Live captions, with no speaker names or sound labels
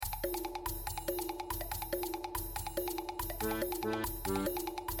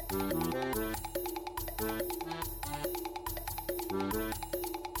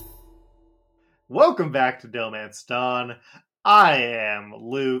Welcome back to Domance Dawn. I am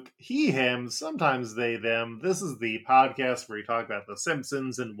Luke, he, him, sometimes they, them. This is the podcast where we talk about The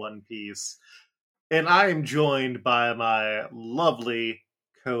Simpsons and One Piece. And I am joined by my lovely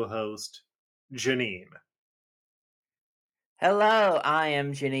co-host, Janine. Hello, I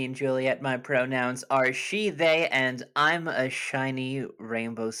am Janine Juliet. My pronouns are she, they, and I'm a shiny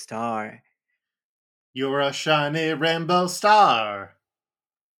rainbow star. You're a shiny rainbow star.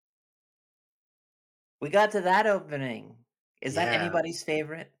 We got to that opening. Is that Yeah. anybody's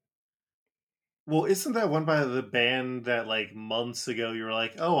favorite? Well, isn't that one by the band that, like, months ago you were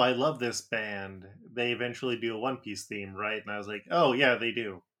like, oh, I love this band. They eventually do a One Piece theme, right? And I was like, oh, yeah, they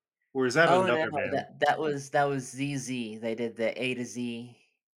do. Or is that Oh no, another band? that was ZZ. They did the A to Z.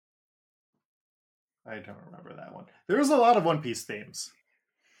 I don't remember that one. There's a lot of One Piece themes.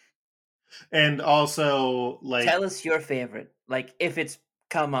 And also, like... Tell us your favorite. Like, if it's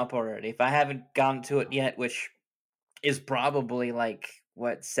come up already. If I haven't gone to it yet, which is probably, like,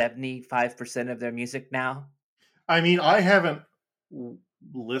 what, 75% of their music now? I mean, I haven't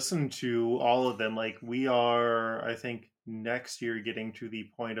listened to all of them. Like, we are, I think, next year getting to the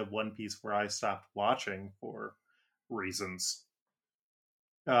point of One Piece where I stopped watching for reasons.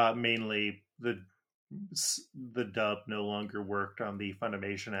 Mainly the dub no longer worked on the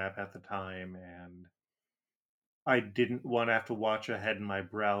Funimation app at the time, and I didn't want to have to watch ahead in my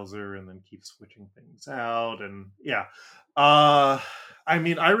browser and then keep switching things out. And yeah, I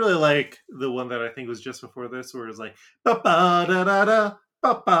mean, I really like the one that I think was just before this, where it's like ba ba da da da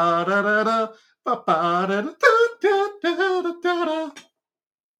ba ba da da da ba ba da da da da da,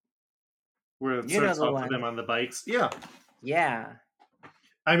 where it You know starts the off with one. them on the bikes. Yeah, Yeah.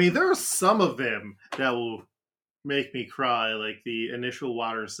 I mean, there are some of them that will make me cry, like the initial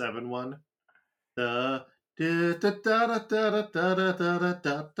Water 7 one. The da da da da da da da da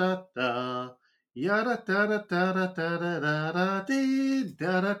da da da. Yada da da da da da da da da dee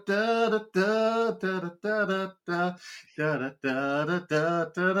da da da da da da da da da da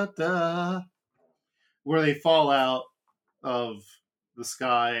da da da, where they fall out of the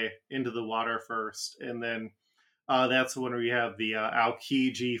sky into the water first, and then that's when we have the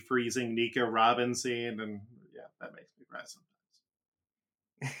Aokiji freezing Nico Robin scene, and yeah, that makes me cry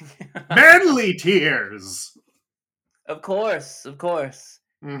sometimes. Manly tears. Of course, of course.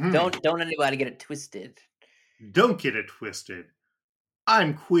 Mm-hmm. Don't anybody get it twisted. Don't get it twisted.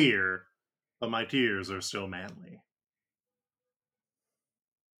 I'm queer, but my tears are still manly.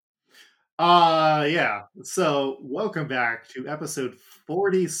 Yeah. So, welcome back to episode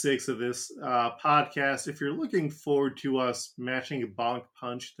 46 of this podcast. If you're looking forward to us matching a bonk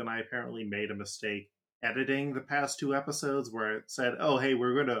punch, then I apparently made a mistake editing the past two episodes where it said, oh, hey,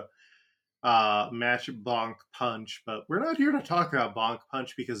 we're going to match Bonk Punch, but we're not here to talk about Bonk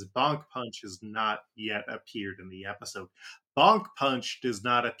Punch because Bonk Punch has not yet appeared in the episode. Bonk Punch does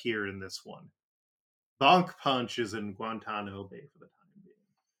not appear in this one. Bonk Punch is in Guantanamo Bay for the time being.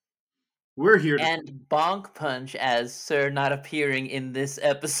 We're here to... And Bonk Punch as Sir not appearing in this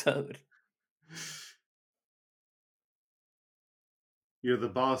episode. You're the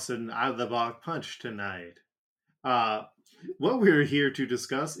boss and I'm the Bonk Punch tonight. What we're here to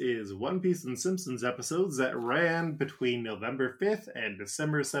discuss is One Piece and Simpsons episodes that ran between November 5th and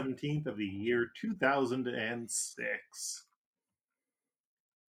December 17th of the year 2006.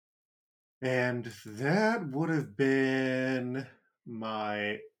 And that would have been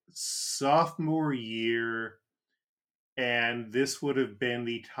my sophomore year, and this would have been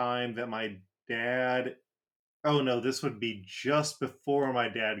the time that my dad... Oh no, this would be just before my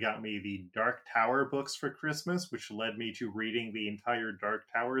dad got me the Dark Tower books for Christmas, which led me to reading the entire Dark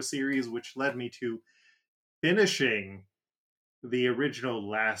Tower series, which led me to finishing the original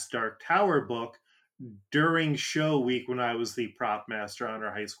last Dark Tower book during show week when I was the prop master on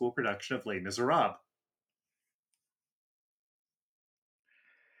our high school production of Les Miserables.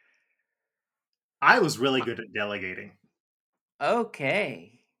 I was really good at delegating.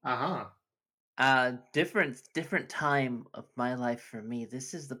 Okay. Uh-huh. Different time of my life for me.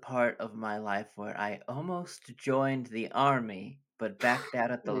 This is the part of my life where I almost joined the army, but backed out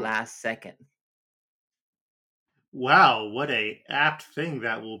at the last second. Wow, what a apt thing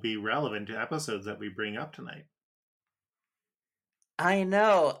that will be relevant to episodes that we bring up tonight. I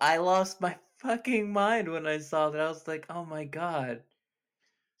know. I lost my fucking mind when I saw that. I was like, oh my god.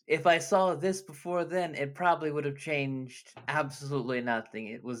 If I saw this before then, it probably would have changed absolutely nothing.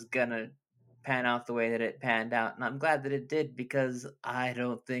 It was gonna pan out the way that it panned out, and I'm glad that it did because I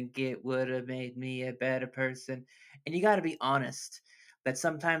don't think it would have made me a better person. And you got to be honest that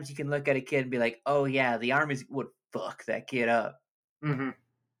sometimes you can look at a kid and be like, "Oh yeah, the armies would fuck that kid up." Hmm.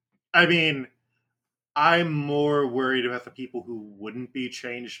 I mean, I'm more worried about the people who wouldn't be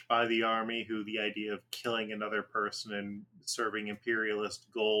changed by the army, who the idea of killing another person and serving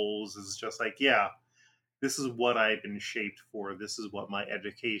imperialist goals is just like, yeah, this is what I've been shaped for. This is what my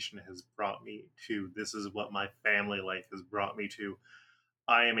education has brought me to. This is what my family life has brought me to.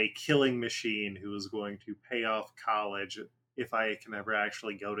 I am a killing machine who is going to pay off college if I can ever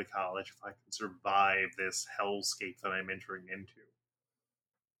actually go to college, if I can survive this hellscape that I'm entering into.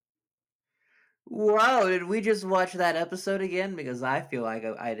 Wow, did we just watch that episode again? Because I feel like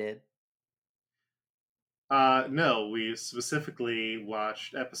I did. No, we specifically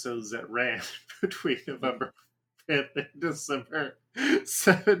watched episodes that ran between November 5th and December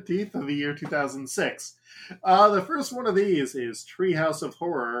 17th of the year 2006. The first one of these is Treehouse of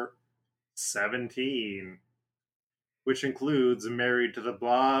Horror 17, which includes Married to the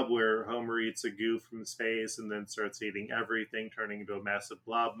Blob, where Homer eats a goof from space and then starts eating everything, turning into a massive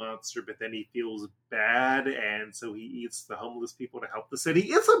blob monster, but then he feels bad, and so he eats the homeless people to help the city.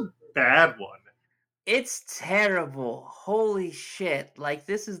 It's a bad one. It's terrible. Holy shit. Like,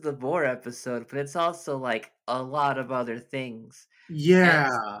 this is the Boar episode, but it's also like a lot of other things. And Yeah.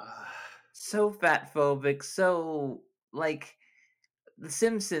 it's so fat phobic, so like The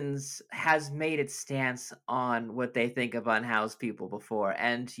Simpsons has made its stance on what they think of unhoused people before,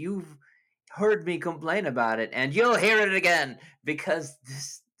 and you've heard me complain about it, and you'll hear it again because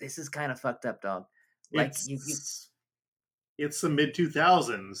this is kind of fucked up, dog. Like you It's it's the mid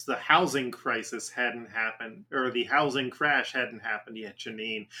 2000s. The housing crisis hadn't happened, or the housing crash hadn't happened yet,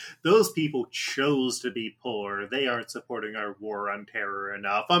 Janine. Those people chose to be poor. They aren't supporting our war on terror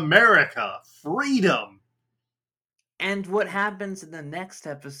enough. America, freedom. And what happens in the next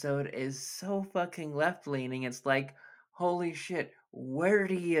episode is so fucking left leaning. It's like, holy shit, where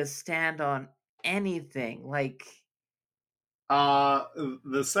do you stand on anything? Like, Uh,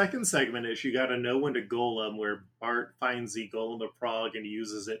 the second segment is You Gotta Know When to Golem, where Bart finds the Golem of Prague and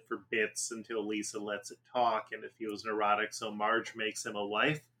uses it for bits until Lisa lets it talk and it feels neurotic, so Marge makes him a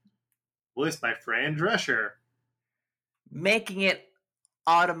wife. Voiced by Fran Drescher. making it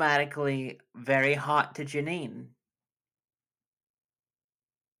automatically very hot to Janine.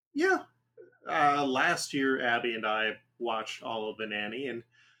 Yeah. Last year, Abby and I watched all of The Nanny, and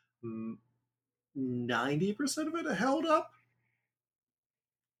 90% of it held up.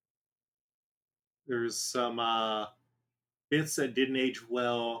 There's some bits that didn't age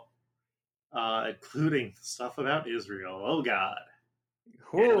well, including stuff about Israel. Oh, God.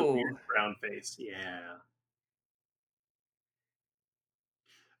 And the Whoo. weird brown face. Yeah.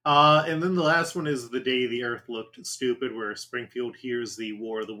 And then the last one is The Day the Earth Looked Stupid, where Springfield hears the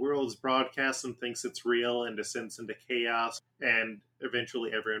War of the Worlds broadcast and thinks it's real and descends into chaos. And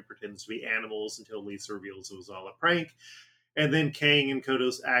eventually everyone pretends to be animals until Lisa reveals it was all a prank. And then Kang and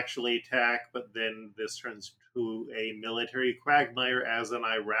Kodos actually attack, but then this turns to a military quagmire as an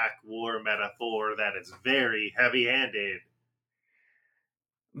Iraq war metaphor that is very heavy handed.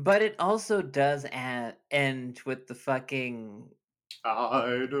 But it also does end with the fucking.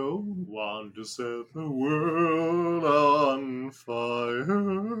 I don't want to set the world on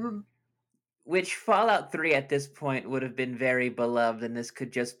fire. Which Fallout 3 at this point would have been very beloved, and this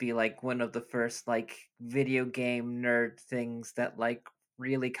could just be like one of the first like video game nerd things that like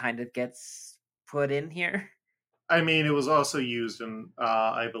really kind of gets put in here. I mean, it was also used in,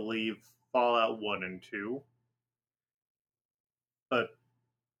 I believe, Fallout 1 and 2, but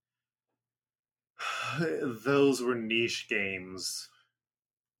those were niche games.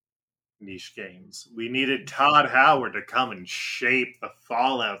 Niche games. We needed Todd Howard to come and shape the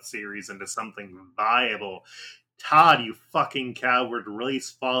Fallout series into something viable. Todd, you fucking coward,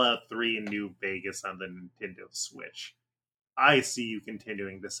 release Fallout 3 in New Vegas on the Nintendo Switch. I see you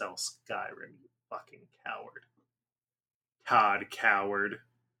continuing to sell Skyrim, you fucking coward. Todd Coward.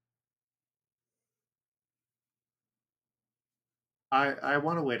 I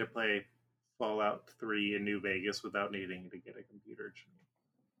want a way to play Fallout 3 in New Vegas without needing to get a computer.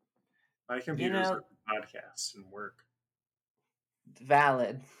 My You computers know, are for podcasts and work.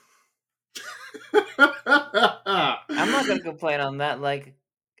 valid. I'm not gonna complain on that. Like,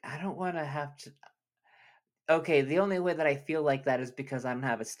 I don't want to have to. Okay, the only way that I feel like that is because I don't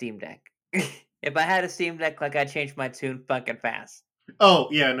have a Steam Deck. If I had a Steam Deck, like I'd change my tune fucking fast. Oh,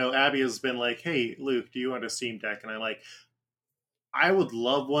 yeah, no, Abby has been like, hey, Luke, do you want a Steam Deck? And I'm like, I would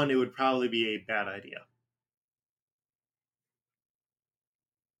love one. It would probably be a bad idea.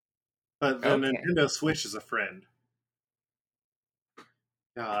 But the Okay. Nintendo Switch is a friend.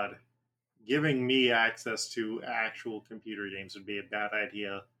 God, giving me access to actual computer games would be a bad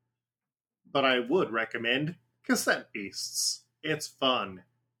idea. But I would recommend Cassette Beasts. It's fun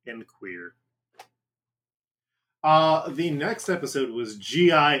and queer. The next episode was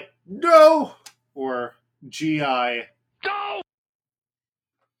GI No or GI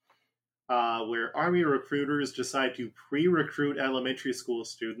where Army recruiters decide to pre recruit elementary school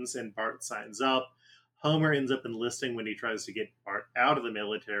students, and Bart signs up. Homer ends up enlisting when he tries to get Bart out of the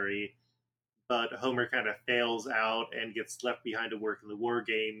military, but Homer kind of fails out and gets left behind to work in the war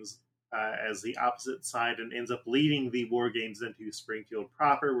games as the opposite side and ends up leading the war games into Springfield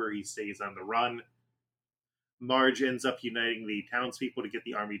proper, where he stays on the run. Marge ends up uniting the townspeople to get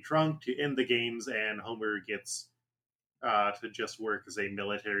the army drunk to end the games, and Homer gets to just work as a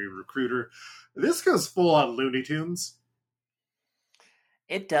military recruiter. This goes full on Looney Tunes,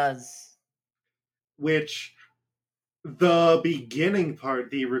 It does. which the beginning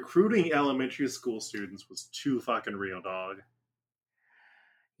part, the recruiting elementary school students, was too fucking real, dog.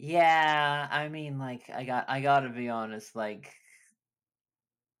 Yeah, I mean, like, I gotta be honest, like,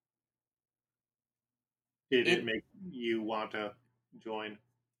 Did it it, make you want to join?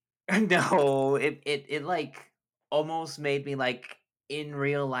 no, it, like, almost made me, like, in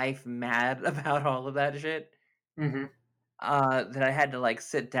real life mad about all of that shit, Mm-hmm. that I had to, like,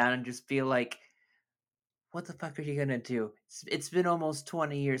 sit down and just feel like, what the fuck are you gonna do? It's been almost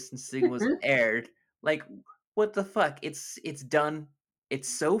 20 years since thing was aired. Like, what the fuck? It's done. It's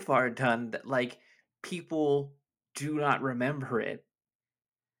so far done that like people do not remember it.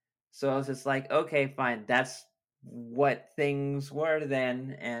 So I was just like, okay, fine. That's what things were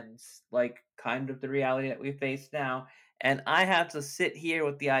then, and like kind of the reality that we face now. And I have to sit here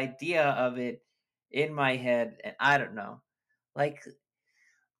with the idea of it in my head, and I don't know. Like,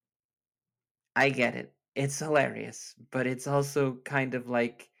 I get it. It's hilarious, but it's also kind of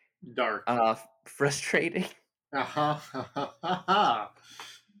like Dark. frustrating. Uh-huh.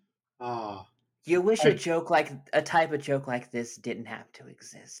 Oh, You wish a I, joke like a type of joke like this didn't have to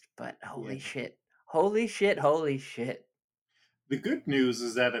exist, but yeah. holy shit. Holy shit, holy shit. The good news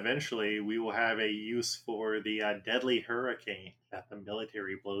is that eventually we will have a use for the deadly hurricane that the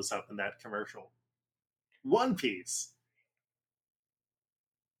military blows up in that commercial. One Piece.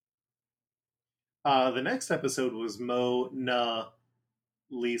 The next episode was Mo Na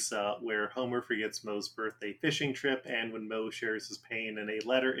Lisa, where Homer forgets Moe's birthday fishing trip, and when Mo shares his pain in a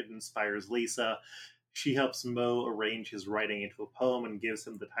letter, it inspires Lisa. She helps Mo arrange his writing into a poem and gives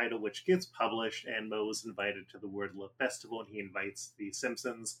him the title, which gets published, and Mo is invited to the Word Love Festival, and he invites the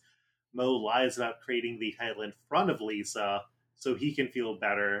Simpsons. Mo lies about creating the title in front of Lisa so he can feel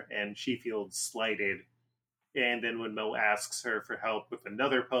better, and she feels slighted. And then when Mo asks her for help with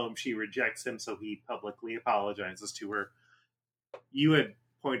another poem, she rejects him, so he publicly apologizes to her. You had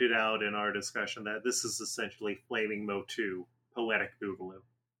pointed out in our discussion that this is essentially Flaming Mo 2, Poetic Boogaloo.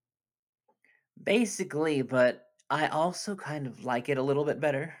 Basically, but I also kind of like it a little bit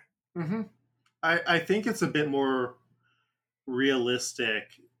better. Mm-hmm. I think it's a bit more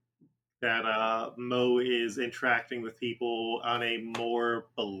realistic that Mo is interacting with people on a more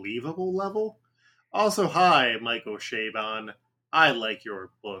believable level. Also, hi, Michael Chabon. I like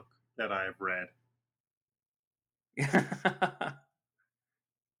your book that I've read.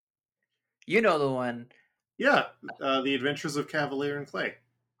 You know the one. Yeah, The Adventures of Cavalier and Clay.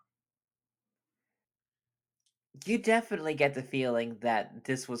 You definitely get the feeling that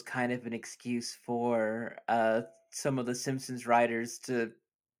this was kind of an excuse for some of the Simpsons writers to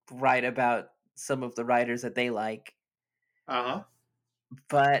write about some of the writers that they like. Uh huh.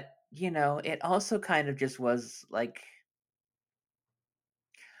 But, it also kind of just was like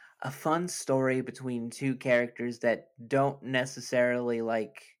a fun story between two characters that don't necessarily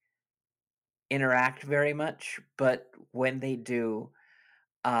like interact very much, but when they do,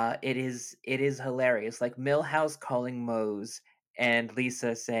 it is hilarious. Like Millhouse calling Mose and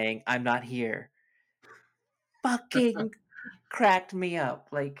Lisa saying, "I'm not here." Fucking cracked me up.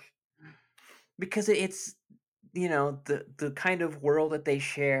 Like because it's the kind of world that they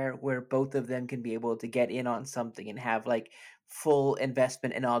share where both of them can be able to get in on something and have like full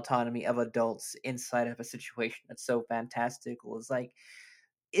investment and autonomy of adults inside of a situation that's so fantastical is like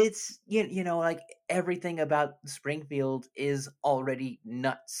like everything about Springfield is already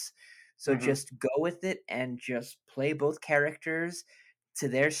nuts, so Mm-hmm. just go with it and just play both characters to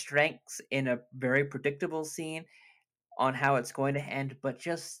their strengths in a very predictable scene on how it's going to end, but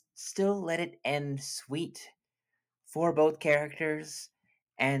just still let it end sweet for both characters,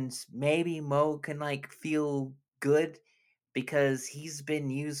 and maybe Mo can like feel good because he's been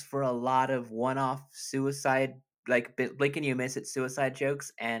used for a lot of one-off suicide, like blink and you miss it suicide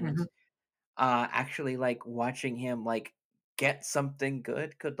jokes, and Mhm. actually like watching him like get something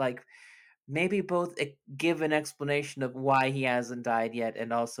good could like maybe both give an explanation of why he hasn't died yet,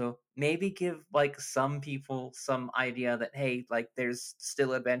 and also maybe give like some people some idea that hey, like there's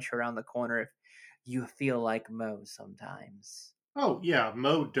still adventure around the corner if you feel like Mo sometimes. Oh yeah,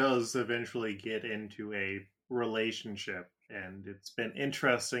 Mo does eventually get into a relationship, and it's been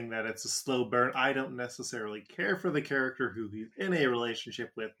interesting that it's a slow burn. I don't necessarily care for the character who he's in a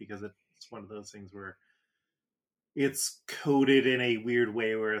relationship with because it's one of those things where it's coded in a weird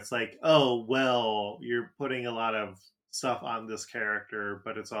way where it's like, oh well, you're putting a lot of stuff on this character,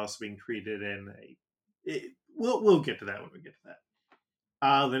 but it's also being treated in a. We'll get to that when we get to that.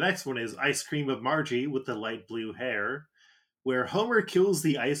 The next one is Ice Cream of Margie with the light blue hair, where Homer kills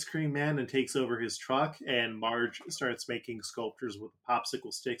the ice cream man and takes over his truck, and Marge starts making sculptures with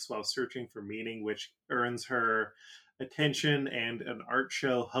popsicle sticks while searching for meaning, which earns her attention and an art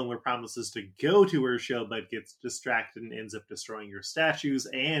show. Homer promises to go to her show, but gets distracted and ends up destroying her statues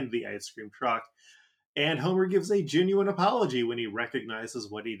and the ice cream truck. And Homer gives a genuine apology when he recognizes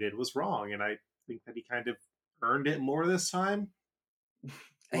what he did was wrong, and I think that he kind of earned it more this time.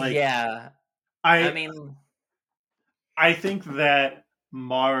 Like Yeah, I I mean, I think that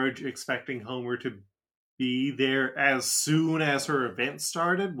Marge expecting Homer to be there as soon as her event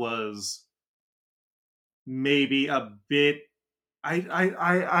started was maybe a bit. I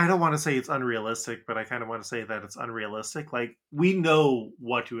don't want to say it's unrealistic, but I kind of want to say that it's unrealistic. Like we know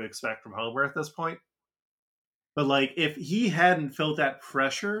what to expect from Homer at this point, but like if he hadn't felt that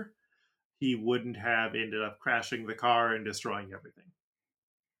pressure, he wouldn't have ended up crashing the car and destroying everything.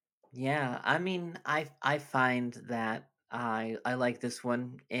 yeah, I mean, I find that I like this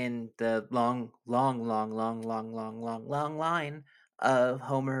one in the long line of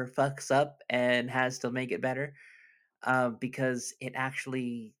Homer fucks up and has to make it better, because it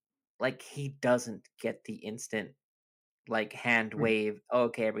actually like he doesn't get the instant like hand Hmm. wave.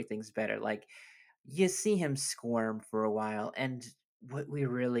 Okay, everything's better. Like you see him squirm for a while, and what we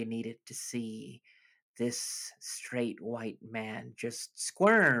really needed to see this straight white man just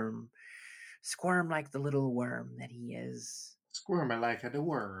squirm like the little worm that he is. Squirm like a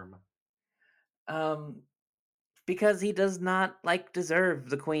worm. Um, because he does not like deserve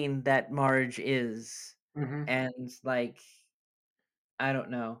the queen that Marge is, Hmm. and like I don't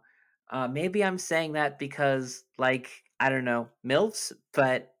know. Maybe I'm saying that because like I don't know milfs,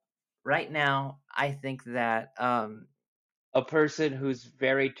 but right now I think that a person who's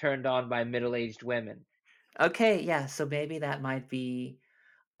very turned on by middle-aged women. Okay, yeah, so maybe that might be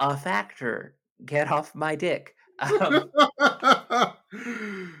a factor. Get off my dick.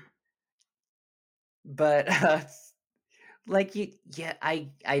 But like you, yeah,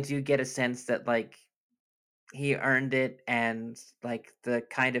 I do get a sense that like he earned it, and like the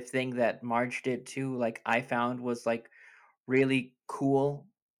kind of thing that Marge did too. Like I found was like really cool.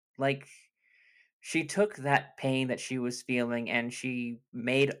 Like she took that pain that she was feeling and she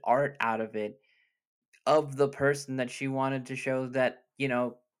made art out of it, of the person that she wanted to show that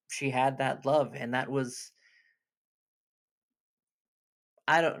she had that love, and that was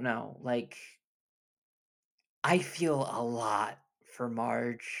I don't know like I feel a lot for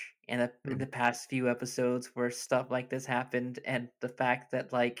Marge in the past few episodes where stuff like this happened, and the fact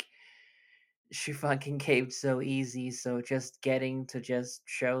that like she fucking caved so easy. So just getting to just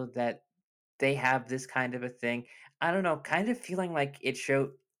show that they have this kind of a thing. I don't know, kind of feeling like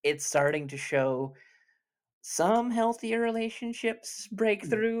it's starting to show some healthier relationships break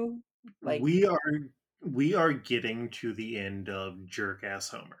through. Like, we are we are getting to the end of jerk ass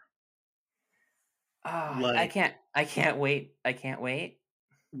Homer. Like I can't wait. I can't wait.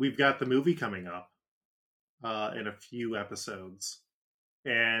 we've got the movie coming up in a few episodes,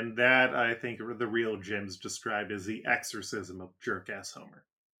 and that I think are the real gems described as the exorcism of jerk ass Homer.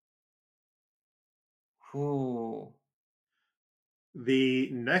 Ooh. The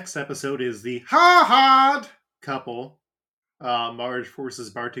next episode is the ha ha couple. Marge forces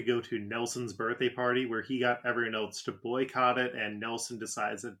Bart to go to Nelson's birthday party where he got everyone else to boycott it, and Nelson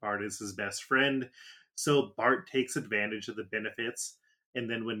decides that Bart is his best friend. So Bart takes advantage of the benefits. And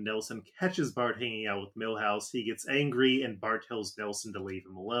then when Nelson catches Bart hanging out with Milhouse, he gets angry and Bart tells Nelson to leave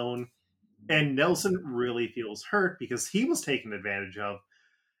him alone. And Nelson really feels hurt because he was taken advantage of,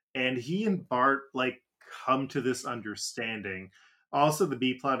 and he and Bart like come to this understanding. Also, the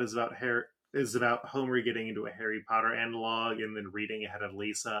B plot is about Homer getting into a Harry Potter analog and then reading ahead of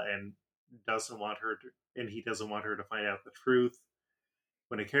Lisa, and he doesn't want her to find out the truth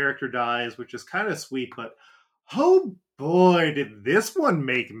when a character dies, which is kind of sweet. But Oh boy, did this one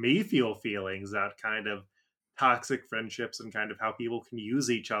make me feel feelings about kind of toxic friendships and kind of how people can use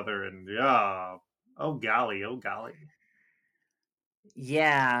each other and yeah. Oh golly, oh golly.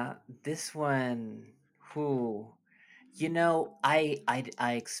 Yeah, this one, who, I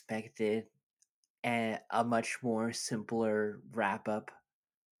expected a much more simpler wrap up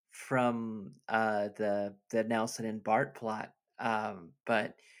from the Nelson and Bart plot,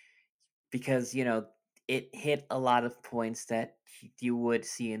 but because it hit a lot of points that you would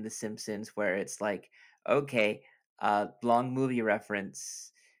see in The Simpsons, where it's like, okay, long movie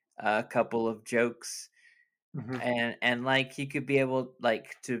reference, a couple of jokes, Mhm. and like you could be able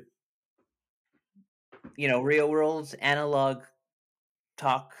like to real world analog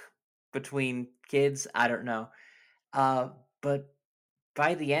talk between kids. I don't know, but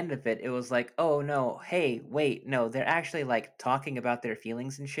by the end of it, it was like, oh no, hey, wait, no, they're actually like talking about their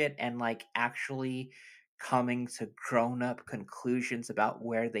feelings and shit, and like actually coming to grown up conclusions about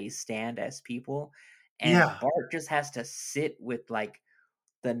where they stand as people. And Yeah. Bart just has to sit with like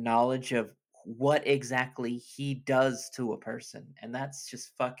the knowledge of what exactly he does to a person. And that's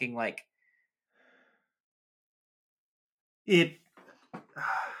just fucking like, It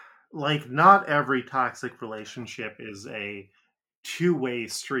like not every toxic relationship is a two-way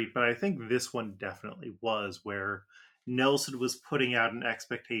street, but I think this one definitely was where Nelson was putting out an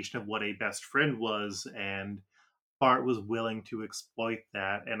expectation of what a best friend was and Bart was willing to exploit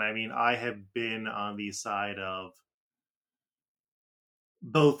that. And I mean, I have been on the side of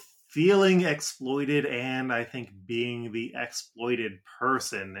both feeling exploited and I think being the exploited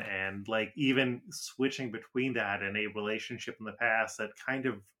person and like even switching between that and a relationship in the past that kind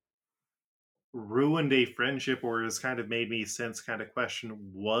of ruined a friendship or has kind of made me since kind of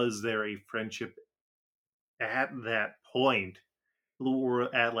question, was there a friendship at that point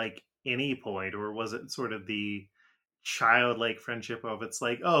or at like any point, or was it sort of the childlike friendship of it's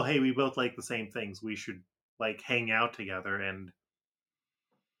like, oh hey, we both like the same things, we should like hang out together. And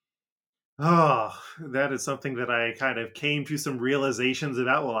oh, that is something that I kind of came to some realizations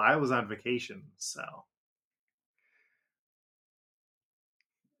about while I was on vacation. So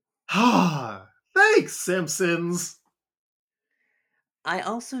ah, thanks Simpsons. I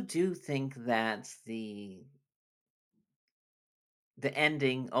also do think that the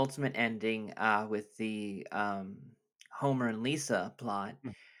ending, ultimate ending, with the Homer and Lisa plot,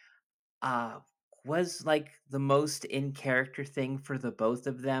 uh, was like the most in character thing for the both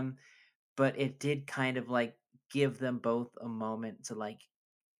of them, but it did kind of like give them both a moment to like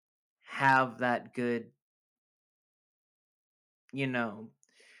have that good, you know,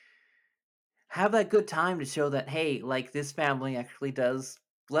 have that good time to show that, hey, like this family actually does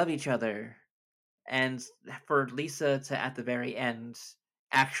love each other. And for Lisa to at the very end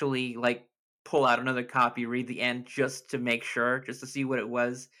actually like pull out another copy, read the end just to make sure, just to see what it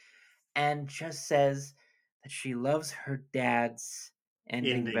was, and just says that she loves her dad's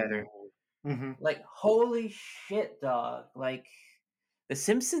ending Ending better. more. Mhm. Like, holy shit, dog. Like, The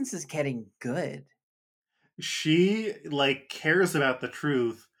Simpsons is getting good. She like cares about the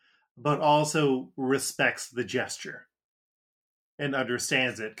truth but also respects the gesture and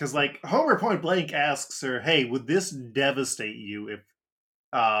understands it because like Homer point blank asks her, hey, would this devastate you if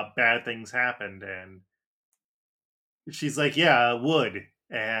bad things happened? And she's like, yeah, it would.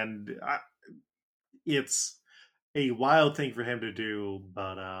 And it's a wild thing for him to do,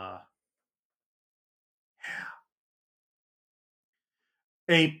 but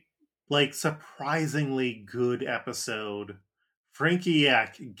a like surprisingly good episode. Frankie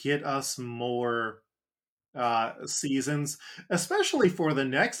Yak, get us more seasons, especially for the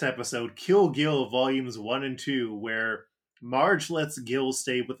next episode, Kill Gil Volumes 1 and 2, where Marge lets Gil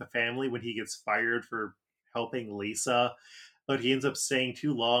stay with the family when he gets fired for helping Lisa, but he ends up staying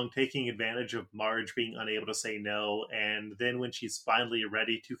too long, taking advantage of Marge being unable to say no. And then when she's finally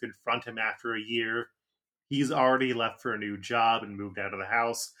ready to confront him after a year, he's already left for a new job and moved out of the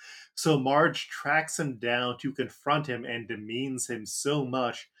house. So Marge tracks him down to confront him and demeans him so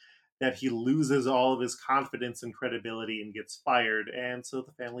much that he loses all of his confidence and credibility and gets fired. And so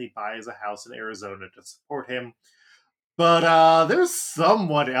the family buys a house in Arizona to support him. But there's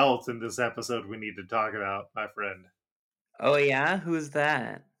someone else in this episode we need to talk about, my friend. Oh, yeah? Who's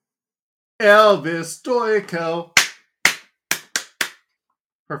that? Elvis Stoico,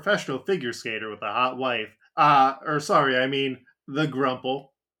 professional figure skater with a hot wife. Or sorry, I mean the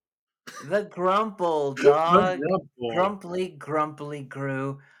Grumple. The Grumple, The dog. Grumple. Grumply, grumpily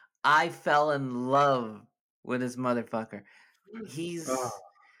grew. I fell in love with this motherfucker. He's Oh,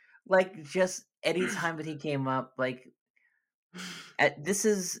 like, just anytime that he came up, like This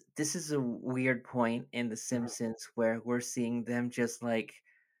is a weird point in The Simpsons where we're seeing them just like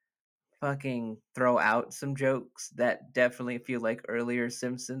fucking throw out some jokes that definitely feel like earlier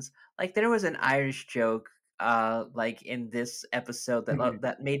Simpsons. Like there was an Irish joke, like in this episode Mhm,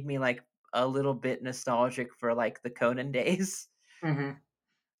 that made me like a little bit nostalgic for like the Conan days. mhm.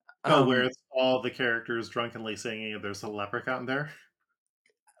 Oh, where Um, it's all the characters drunkenly singing and there's a leprechaun there.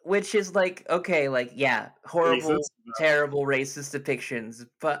 which is like okay, like yeah, horrible, Racist. terrible racist depictions,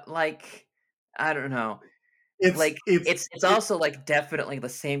 but like I don't know. It's Like it's it's it, also like definitely the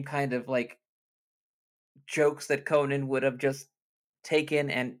same kind of like jokes that Conan would have just taken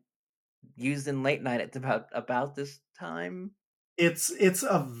and used in late night at about this time. it's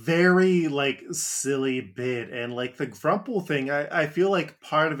a very like silly bit, and like the Grumple thing, I feel like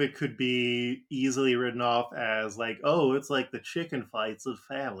part of it could be easily written off as like, oh, it's like the chicken fights of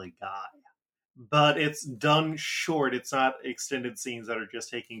Family Guy. But it's done short. It's not extended scenes that are just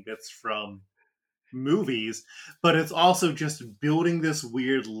taking bits from movies, but it's also just building this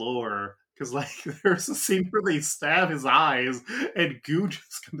weird lore. Because like there's a scene where they stab his eyes and goo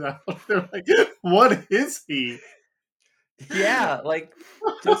just comes out. They're like, "What is he?" Yeah, like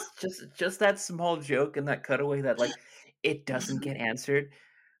just that small joke and that cutaway that like it doesn't get answered.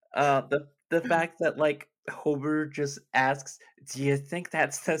 The fact that like Homer just asks, "Do you think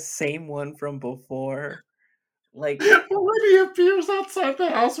that's the same one from before?" Like When he appears outside the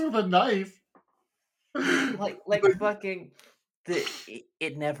house with a knife. like fucking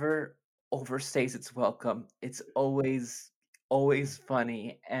it never overstays its welcome. It's always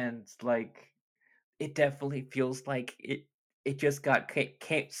funny and like it definitely feels like it just got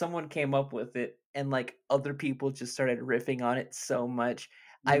came someone came up with it and like other people just started riffing on it so much.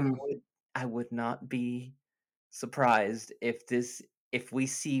 I Mhm. would I would not be surprised if we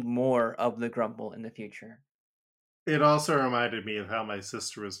see more of the Grumble in the future. It also reminded me of how my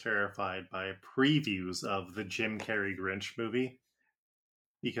sister was terrified by previews of the Jim Carrey Grinch movie,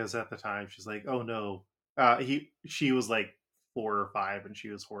 because at the time she's like, "Oh no," she was like 4 or 5, and she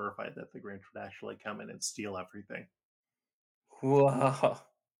was horrified that the Grinch would actually come in and steal everything. Whoa.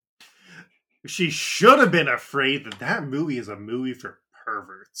 She should have been afraid that that movie is a movie for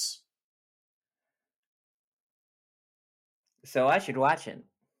perverts. So I should watch it.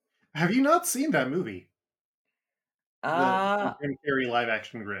 Have you not seen that movie, the Uh Jim Carrey live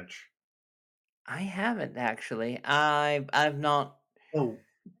action Grinch? I haven't actually. I've not Oh,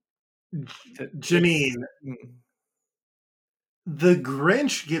 it's Janine, mm. the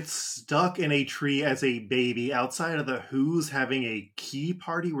Grinch gets stuck in a tree as a baby outside of the Who's having a key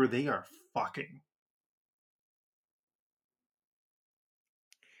party where they are fucking.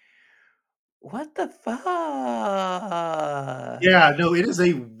 What the fuck? Yeah, no, it is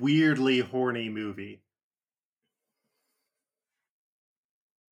a weirdly horny movie.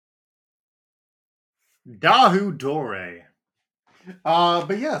 Dahu Dore.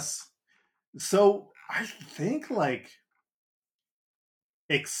 But yes. So I think like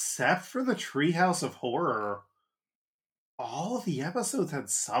except for the Treehouse of Horror, all of the episodes had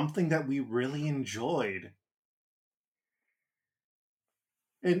something that we really enjoyed.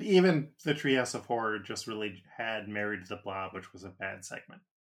 And even the Treehouse of Horror just really had Married to the Blob, which was a bad segment.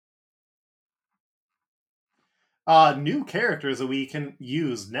 New characters that we can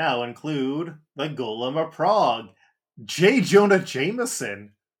use now include the Golem of Prague, J. Jonah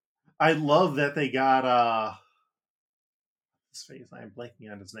Jameson. I love that they got his face. I'm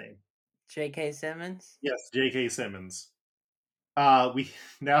blanking on his name. J.K. Simmons? Yes, J.K. Simmons. We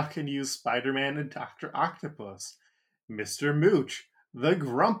now can use Spider-Man and Doctor Octopus, Mr. Mooch, the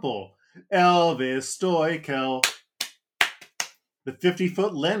Grumple, Elvis Stoikel, the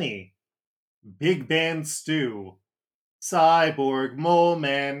 50-foot Lenny, Big Band Stew, Cyborg Mole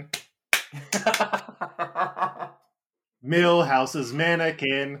Man, Millhouse's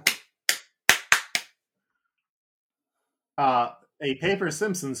Mannequin, a Paper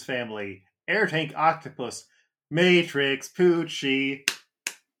Simpsons Family, Air Tank Octopus, Matrix Poochie,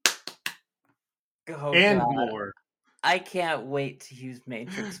 Oh and god. more. I can't wait to use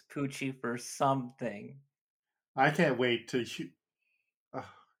Matrix Poochie for something. I can't wait to. Uh,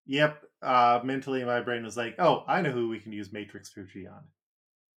 yep. Mentally, my brain was like, "Oh, I know who we can use Matrix Poochie on."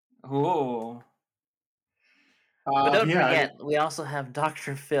 Ooh. But don't Yeah. forget, we also have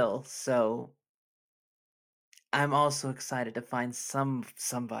Dr. Phil, so I'm also excited to find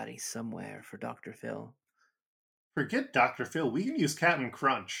somebody somewhere for Dr. Phil. Forget Doctor Phil. We can use Captain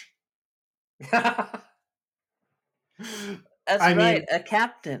Crunch. That's I right, mean, a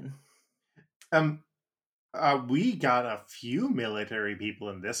captain. um, we got a few military people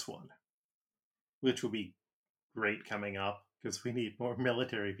in this one, which will be great coming up. because we need more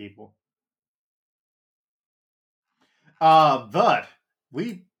military people. But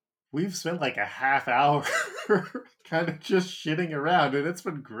we've spent like a half hour kind of just shitting around, and it's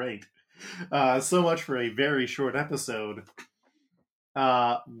been great. So much for a very short episode.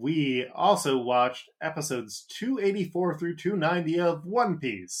 We also watched episodes 284 through 290 of One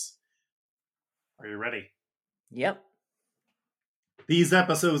Piece. Are you ready? Yep. These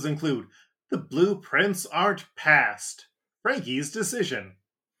episodes include The Blueprints Aren't Passed, Frankie's Decision,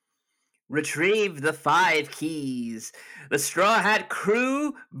 Retrieve the 5 keys. The Straw Hat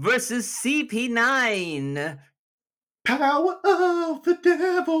Crew versus CP9. Power of the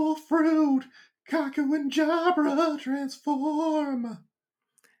Devil Fruit, Kaku and Jabra transform.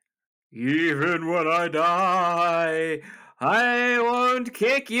 Even when I die, I won't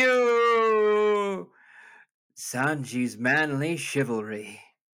kick you. Sanji's manly chivalry.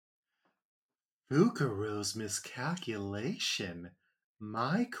 Fukaro's miscalculation.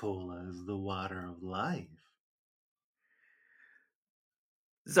 My cola is the water of life.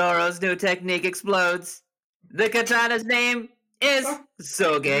 Zoro's new technique explodes. The katana's name is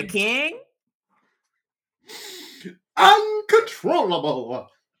Sogeking. Uncontrollable!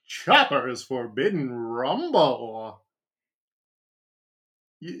 Chopper's Forbidden Rumble!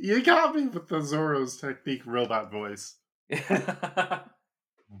 You got me with the Zoro's technique robot voice.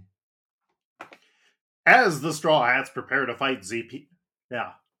 As the Straw Hats prepare to fight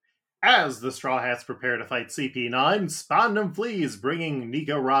As the Straw Hats prepare to fight CP9, Spandam flees, bringing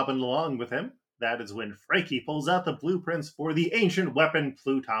Nico Robin along with him. That is when Frankie pulls out the blueprints for the ancient weapon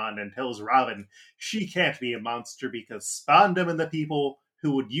Pluton and tells Robin she can't be a monster because Spandam and the people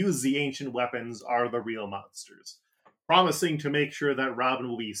who would use the ancient weapons are the real monsters. Promising to make sure that Robin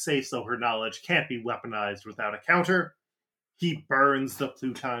will be safe so her knowledge can't be weaponized without a counter, he burns the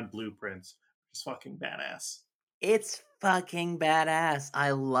Pluton blueprints, which is fucking badass. It's fucking badass.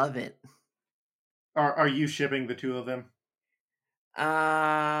 I love it. Are you shipping the two of them?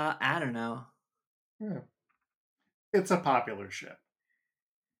 I don't know. Yeah. It's a popular ship.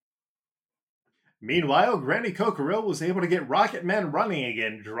 Meanwhile, Granny Kokoro was able to get Rocket Man running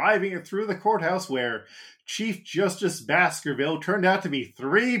again, driving it through the courthouse where Chief Justice Baskerville turned out to be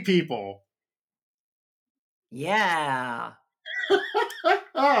 3 people. Yeah.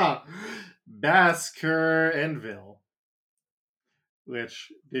 Basker and Ville.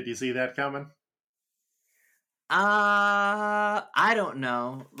 Which, did you see that coming? I don't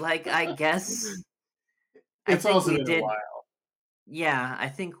know. Like, I guess It's also been a while. Yeah, I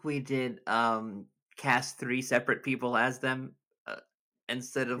think we did cast 3 separate people as them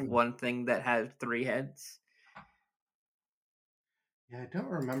instead of one thing that had 3 heads. Yeah, I don't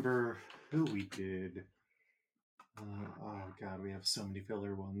remember who we did. Oh god, we have so many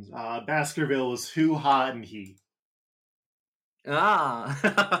filler ones. Baskerville was Who, Ha, and He.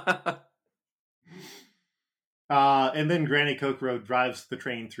 Ah. And then Granny Kokoro drives the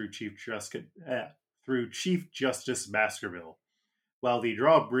train through Chief Justice Baskerville. While the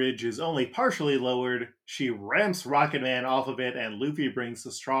drawbridge is only partially lowered, she ramps Rocket Man off of it, and Luffy brings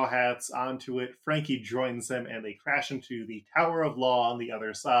the Straw Hats onto it. Frankie joins them, and they crash into the Tower of Law on the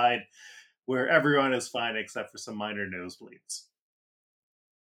other side, where everyone is fine except for some minor nosebleeds.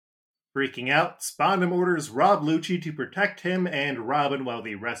 Freaking out, Spandam orders Rob Lucci to protect him and Robin while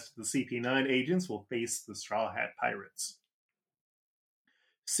the rest of the CP9 agents will face the Straw Hat Pirates.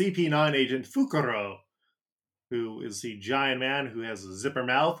 CP9 agent Fukuro, who is the giant man who has a zipper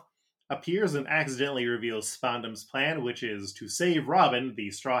mouth, appears and accidentally reveals Spandam's plan, which is to save Robin.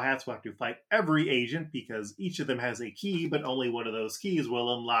 The Straw Hats will have to fight every agent because each of them has a key, but only one of those keys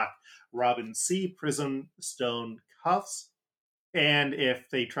will unlock Robin's Sea Prism Stone cuffs. And if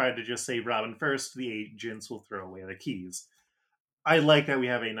they try to just save Robin first, the agents will throw away the keys. I like that we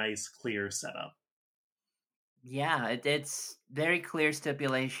have a nice, clear setup. Yeah, it's very clear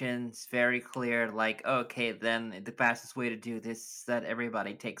stipulations, very clear, like, okay, then the fastest way to do this is that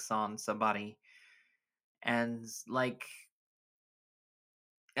everybody takes on somebody. And, like,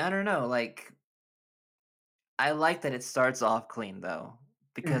 I don't know, like, I like that it starts off clean, though,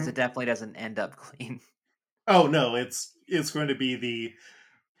 because it definitely doesn't end up clean. Oh, no, it's going to be the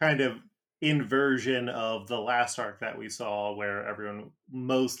kind of inversion of the last arc that we saw where everyone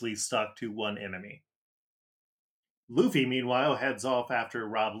mostly stuck to one enemy. Luffy, meanwhile, heads off after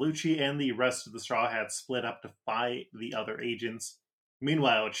Rob Lucci, and the rest of the Straw Hats split up to fight the other agents.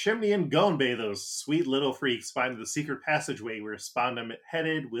 Meanwhile, Chimney and Gonbei, those sweet little freaks, find the secret passageway where Spandam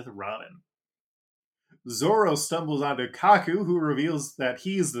headed with Robin. Zoro stumbles onto Kaku, who reveals that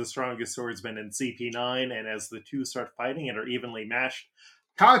he's the strongest swordsman in CP9, and as the two start fighting and are evenly matched,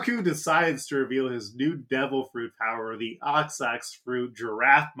 Kaku decides to reveal his new devil fruit power, the Oxax fruit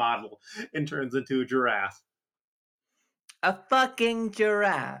giraffe model, and turns into a giraffe. A fucking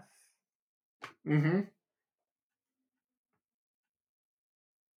giraffe. Mm-hmm.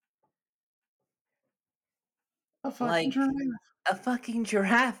 A fucking Like, giraffe. a fucking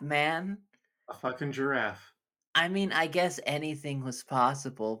giraffe, man. A fucking giraffe. I mean, I guess anything was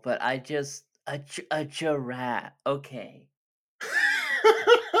possible, but a giraffe. Okay.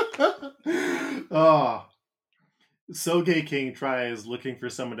 Oh, Soge King tries looking for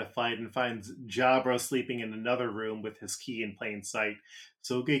someone to fight and finds Jabra sleeping in another room with his key in plain sight.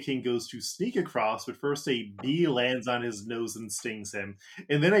 Soge King goes to sneak across, but first a bee lands on his nose and stings him.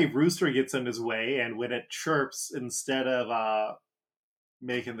 And then a rooster gets in his way, and when it chirps, instead of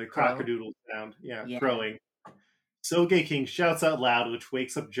making the Crow? cockadoodle sound, yeah, Yeah. crowing, Soge King shouts out loud, which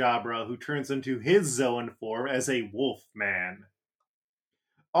wakes up Jabra, who turns into his Zoan form as a wolf man.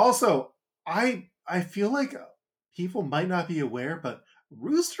 Also, I feel like people might not be aware, but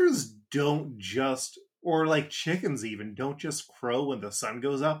roosters don't just, or like chickens even, don't just crow when the sun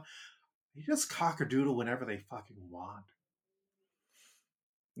goes up. They just cockadoodle whenever they fucking want.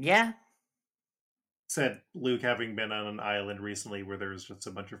 Yeah. Said Luke, having been on an island recently where there's just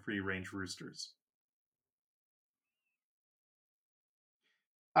a bunch of free range roosters.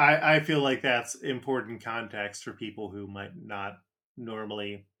 I feel like that's important context for people who might not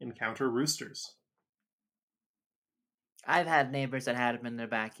normally encounter roosters. I've had neighbors that had them in their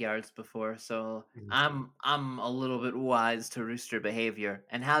backyards before, so Mhm. I'm a little bit wise to rooster behavior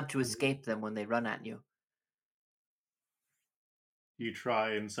and how to escape them when they run at you. You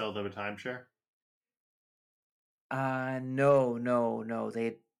try and sell them a timeshare? No, no, no.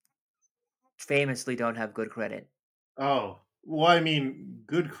 They famously don't have good credit. Oh, well, I mean,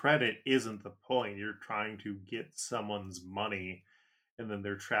 good credit isn't the point. You're trying to get someone's money, and then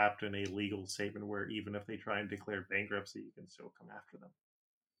they're trapped in a legal statement where even if they try and declare bankruptcy, you can still come after them.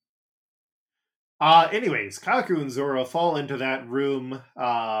 Anyways, Kaku and Zoro fall into that room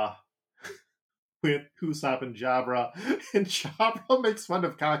with Usopp and Jabra, and Jabra makes fun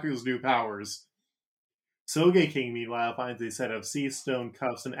of Kaku's new powers. Soge King, meanwhile, finds a set of sea stone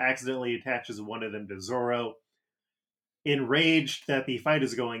cuffs and accidentally attaches one of them to Zoro. Enraged that the fight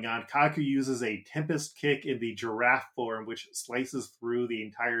is going on, Kaku uses a Tempest Kick in the giraffe form, which slices through the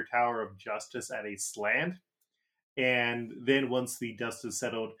entire Tower of Justice at a slant. And then, once the dust is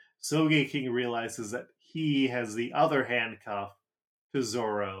settled, Soge King realizes that he has the other handcuff to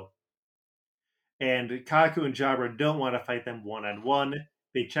Zoro. And Kaku and Jabra don't want to fight them one on one.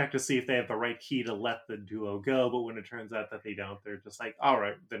 They check to see if they have the right key to let the duo go, but when it turns out that they don't, they're just like, all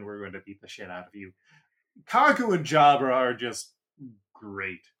right, then we're going to beat the shit out of you. Kaku and Jabra are just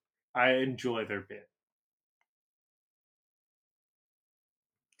great. I enjoy their bit.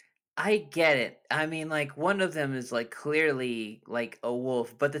 I get it. I mean, like, one of them is like clearly like a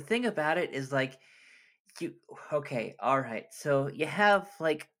wolf, but the thing about it is like you okay, all right. So you have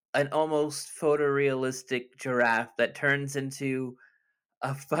like an almost photorealistic giraffe that turns into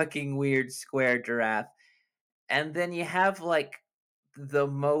a fucking weird square giraffe. And then you have like the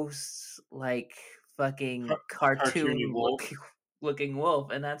most like fucking Cartoony cartoon wolf. looking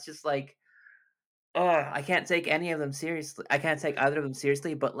wolf, and that's just like, oh, I can't take any of them seriously. I can't take either of them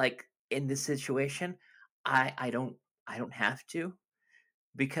seriously, but like in this situation, I don't have to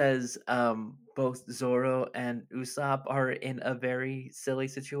because both Zoro and Usopp are in a very silly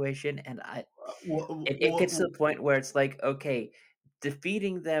situation, and it gets to the point where it's like, okay,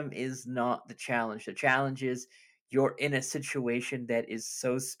 defeating them is not the challenge. The challenge is you're in a situation that is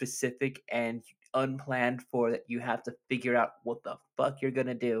so specific and unplanned for that you have to figure out what the fuck you're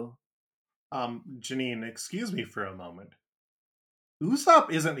gonna do. Janine, excuse me for a moment.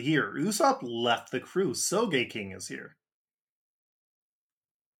 Usopp isn't here. Usopp left the crew. Soge King is here.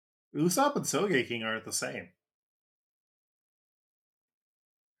 Usopp and Soge King aren't the same.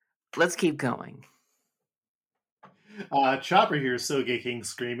 Let's keep going. Chopper hears Soge King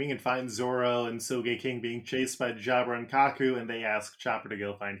screaming and finds Zoro and Soge King being chased by Jabra and Kaku, and they ask Chopper to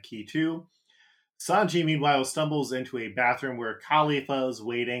go find Key 2. Sanji, meanwhile, stumbles into a bathroom where Khalifa is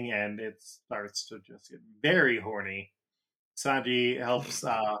waiting, and it starts to just get very horny. Sanji helps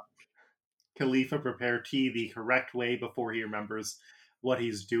Khalifa prepare tea the correct way before he remembers what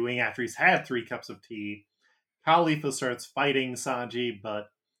he's doing after he's had 3 cups of tea. Khalifa starts fighting Sanji,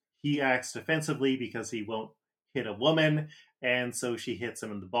 but he acts defensively because he won't hit a woman, and so she hits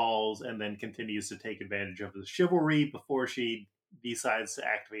him in the balls and then continues to take advantage of his chivalry before she decides to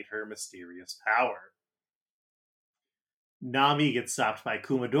activate her mysterious power. Nami gets stopped by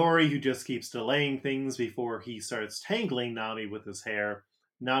Kumadori, who just keeps delaying things before he starts tangling Nami with his hair.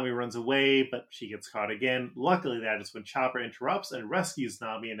 Nami runs away, but she gets caught again. Luckily, that is when Chopper interrupts and rescues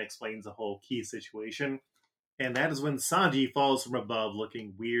Nami and explains the whole key situation. And that is when Sanji falls from above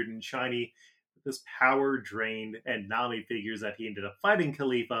looking weird and shiny, with his power drained, and Nami figures that he ended up fighting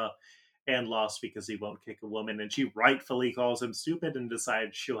Khalifa and lost because he won't kick a woman, and she rightfully calls him stupid and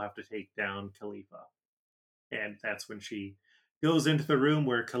decides she'll have to take down Khalifa. And that's when she goes into the room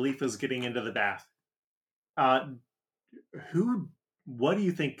where Khalifa's getting into the bath. Who? What do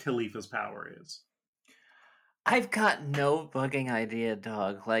you think Khalifa's power is? I've got no fucking idea,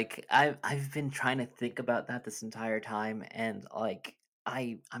 dog. Like I've been trying to think about that this entire time, and like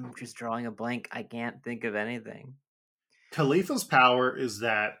I'm just drawing a blank. I can't think of anything. Khalifa's power is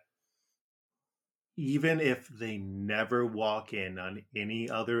that even if they never walk in on any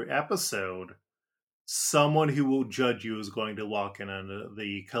other episode, someone who will judge you is going to walk in on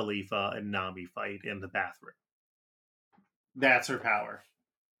the Khalifa and Nami fight in the bathroom. That's her power.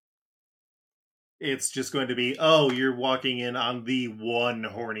 It's just going to be, oh, you're walking in on the one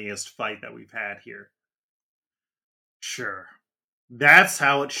horniest fight that we've had here. Sure. That's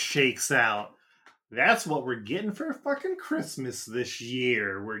how it shakes out. That's what we're getting for fucking Christmas this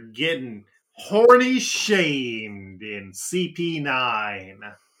year. We're getting horny shamed in CP9.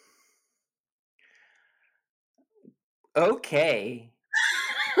 Okay.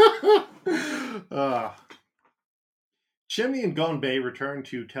 Chimney and Gonbei return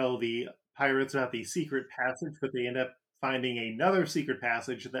to tell the pirates about the secret passage, but they end up finding another secret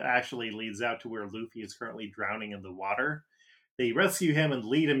passage that actually leads out to where Luffy is currently drowning in the water. They rescue him and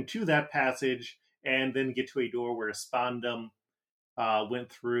lead him to that passage, and then get to a door where Spandam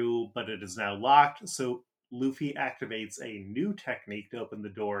went through, but it is now locked. So Luffy activates a new technique to open the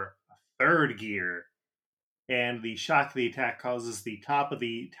door, third gear. And the shock of the attack causes the top of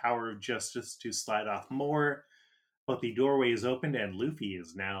the Tower of Justice to slide off more, but the doorway is opened and Luffy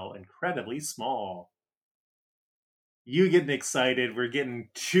is now incredibly small. You getting excited? We're getting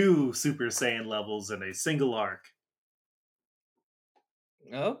 2 Super Saiyan levels in a single arc.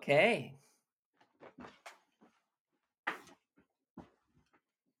 Okay.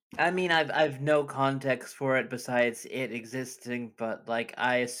 I mean, I've no context for it besides it existing, but like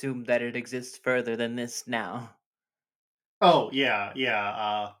I assume that it exists further than this now. Oh, yeah,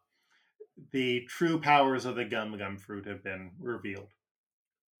 yeah. The true powers of the Gum Gum Fruit have been revealed.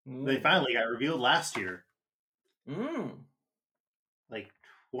 They Mm. finally got revealed last year, Mm. like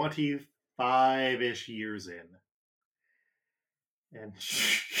 25-ish years in. And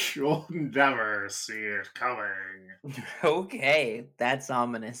you'll never see it coming. Okay, that's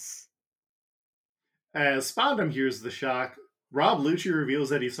ominous. As Spandam hears the shock, Rob Lucci reveals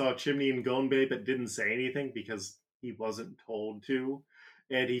that he saw Chimney and Gonbei but didn't say anything because he wasn't told to.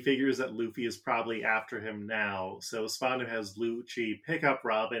 And he figures that Luffy is probably after him now. So Spandam has Lucci pick up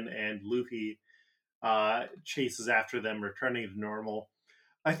Robin, and Luffy chases after them, returning to normal.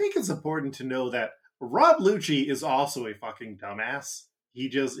 I think it's important to know that Rob Lucci is also a fucking dumbass. He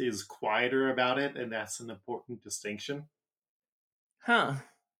just is quieter about it, and that's an important distinction. Huh.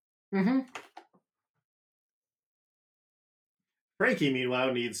 Mm-hmm. Frankie,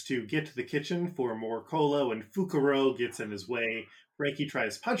 meanwhile, needs to get to the kitchen for more cola when Fukuro gets in his way. Frankie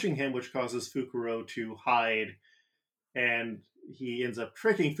tries punching him, which causes Fukuro to hide, and he ends up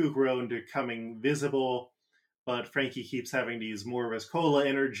tricking Fukuro into becoming visible, but Frankie keeps having to use more of his cola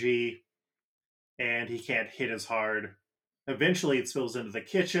energy, and he can't hit as hard. Eventually, it spills into the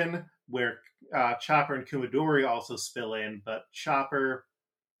kitchen, where Chopper and Kumadori also spill in, but Chopper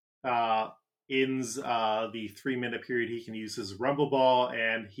uh, ends the 3-minute period. He can use his Rumble Ball,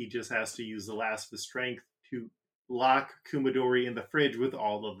 and he just has to use the last of his strength to lock Kumadori in the fridge with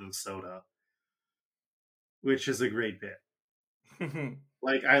all of the soda, which is a great bit.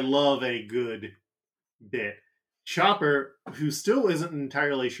 Like, I love a good bit. Chopper, who still isn't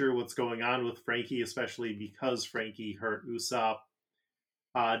entirely sure what's going on with Frankie, especially because Frankie hurt Usopp,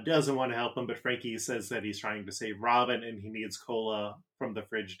 doesn't want to help him, but Frankie says that he's trying to save Robin and he needs cola from the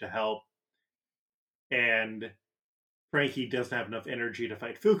fridge to help. And Frankie doesn't have enough energy to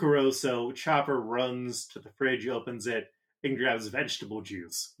fight Fukuro, so Chopper runs to the fridge, opens it, and grabs vegetable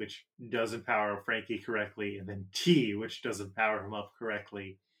juice, which doesn't power Frankie correctly, and then tea, which doesn't power him up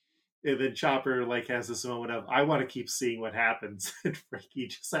correctly. And then Chopper has this moment of, I want to keep seeing what happens. And Frankie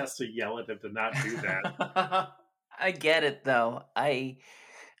just has to yell at him to not do that. I get it though. I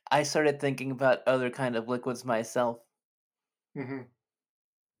started thinking about other kind of liquids myself. Mm-hmm.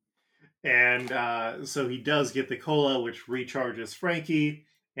 And so he does get the cola, which recharges Frankie,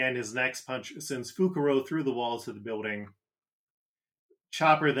 and his next punch sends Fukuro through the walls of the building.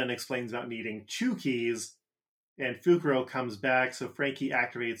 Chopper then explains about needing 2 keys, And Fukuro comes back, so Frankie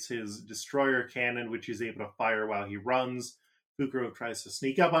activates his destroyer cannon, which he's able to fire while he runs. Fukuro tries to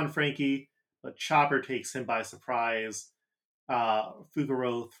sneak up on Frankie, but Chopper takes him by surprise.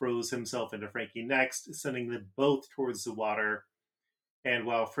 Fukuro throws himself into Frankie next, sending them both towards the water. And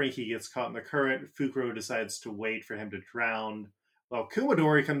while Frankie gets caught in the current, Fukuro decides to wait for him to drown. While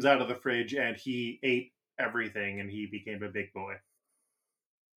Kumadori comes out of the fridge and he ate everything and he became a big boy.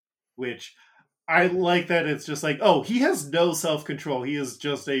 Which I like that it's just like, oh, he has no self control. He is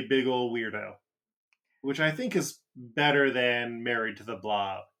just a big old weirdo. Which I think is better than Married to the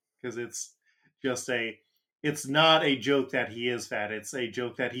Blob. Because it's not a joke that he is fat. It's a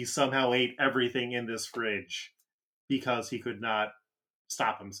joke that he somehow ate everything in this fridge because he could not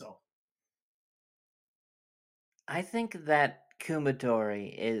stop himself. I think that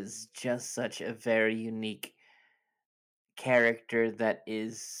Kumadori is just such a very unique character that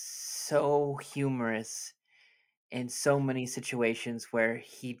is so humorous in so many situations where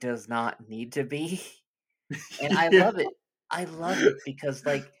he does not need to be. And I Yeah. love it. I love it because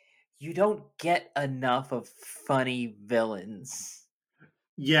like you don't get enough of funny villains.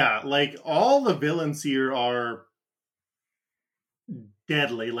 Yeah, like all the villains here are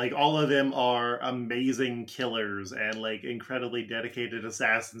deadly. Like all of them are amazing killers and like incredibly dedicated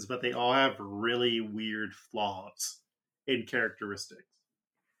assassins, but they all have really weird flaws in characteristics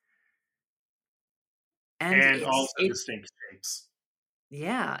And and it's also it distinct shapes.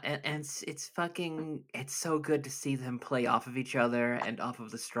 yeah, and it's fucking it's so good to see them play off of each other and off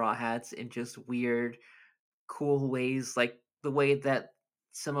of the Straw Hats in just weird, cool ways, like the way that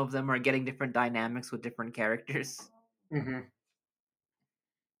some of them are getting different dynamics with different characters. Hmm.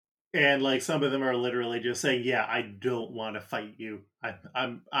 And like some of them are literally just saying, "Yeah, I don't want to fight you.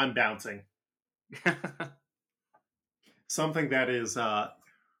 I'm bouncing." Something that is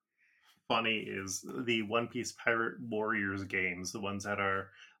funny is the One Piece Pirate Warriors games, the ones that are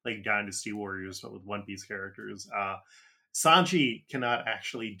like Dynasty Warriors but with One Piece characters. Sanji cannot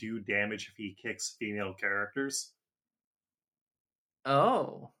actually do damage if he kicks female characters.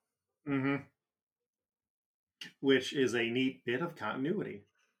 Oh. Hmm. Which is a neat bit of continuity.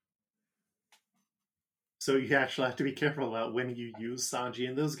 So you actually have to be careful about when you use Sanji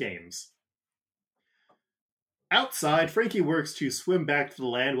in those games. Outside, Frankie works to swim back to the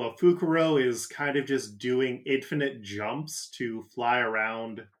land while Fukuro is kind of just doing infinite jumps to fly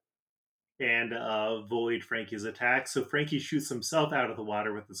around and avoid Frankie's attack. So Frankie shoots himself out of the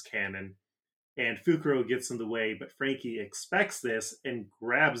water with his cannon, and Fukuro gets in the way, but Frankie expects this and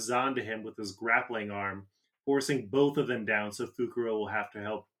grabs onto him with his grappling arm, forcing both of them down so Fukuro will have to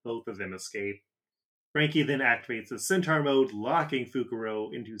help both of them escape. Frankie then activates the Centaur mode, locking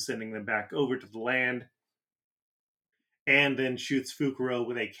Fukuro into sending them back over to the land, and then shoots Fukuro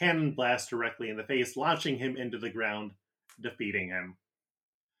with a cannon blast directly in the face, launching him into the ground, defeating him.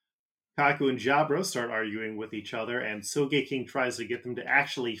 Kaku and Jabra start arguing with each other, and Sogeking tries to get them to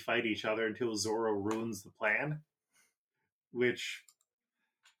actually fight each other until Zoro ruins the plan. Which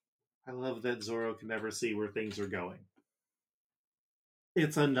I love that Zoro can never see where things are going.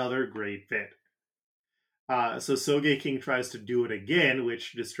 It's another great fit. So Sogeking tries to do it again,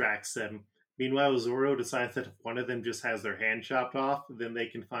 which distracts them. Meanwhile, Zoro decides that if one of them just has their hand chopped off, then they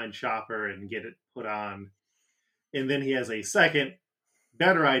can find Chopper and get it put on. And then he has a second,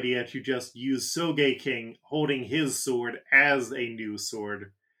 better idea to just use Sogeking holding his sword as a new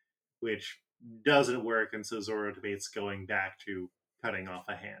sword, which doesn't work, and so Zoro debates going back to cutting off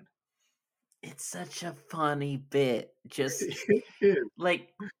a hand. It's such a funny bit. Just It is. like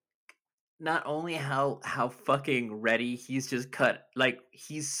not only how fucking ready he's just cut, like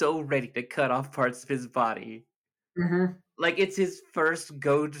he's so ready to cut off parts of his body. Mm-hmm. Like it's his first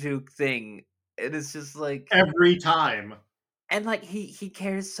go-to thing. And it's just like Every time. and like he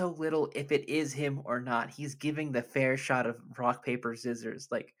cares so little if it is him or not. He's giving the fair shot of rock paper scissors.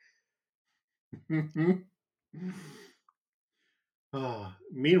 Like Mm-hmm. Oh.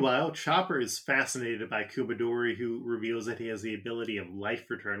 Meanwhile, Chopper is fascinated by Kumadori, who reveals that he has the ability of life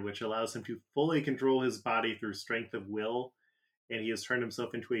return, which allows him to fully control his body through strength of will, and he has turned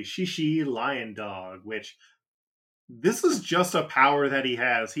himself into a Shishi lion dog, which this is just a power that he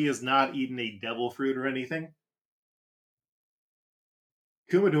has. He has not eaten a devil fruit or anything.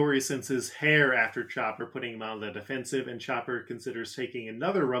 Kumadori sends his hair after Chopper, putting him on the defensive, and Chopper considers taking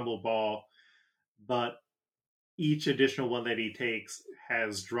another Rumble Ball, but each additional one that he takes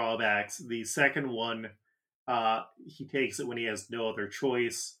has drawbacks. The second one, he takes it when he has no other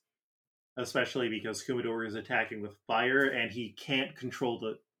choice, especially because Kumadori is attacking with fire, and he can't control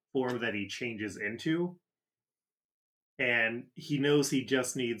the form that he changes into. And he knows he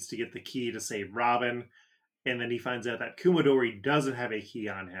just needs to get the key to save Robin. and then he finds out that Kumadori doesn't have a key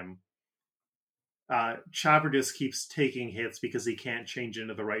on him. Chopper just keeps taking hits because he can't change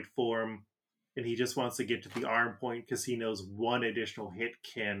into the right form, and he just wants to get to the arm point because he knows one additional hit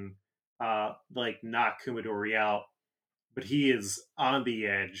can knock Kumadori out. But he is on the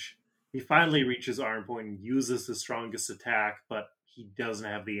edge. He finally reaches arm point and uses the strongest attack, but he doesn't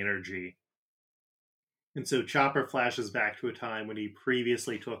have the energy. And so Chopper flashes back to a time when he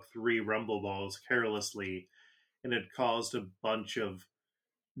previously took 3 Rumble Balls carelessly and had caused a bunch of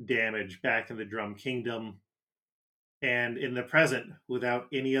damage back in the Drum Kingdom. And in the present, without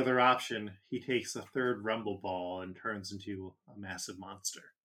any other option, he takes a 3rd Rumble Ball and turns into a massive monster.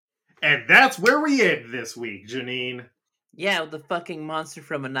 And that's where we end this week, Janine. Yeah, with the fucking monster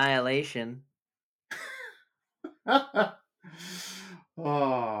from Annihilation.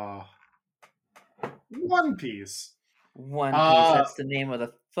 Oh. One Piece. One Piece, that's the name of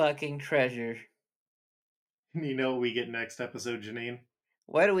the fucking treasure. You know what we get next episode, Janine?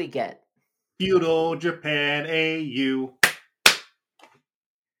 What do we get? Feudal Japan AU.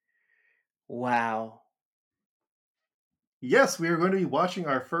 Wow. Yes, we are going to be watching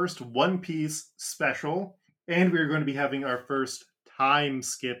our first One Piece special, and we're going to be having our first time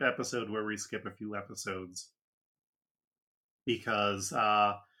skip episode where we skip a few episodes. Because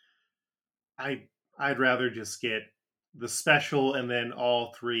I'd rather just get the special and then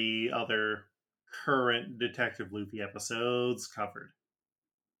all 3 other current Detective Luffy episodes covered.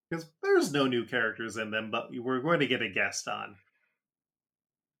 Because there's no new characters in them, but we're going to get a guest on.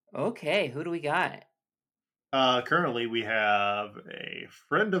 Okay, who do we got? Currently, we have a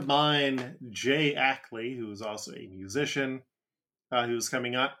friend of mine, Jay Ackley, who is also a musician, who's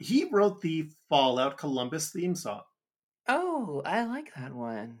coming on. He wrote the Fallout Columbus theme song. Oh, I like that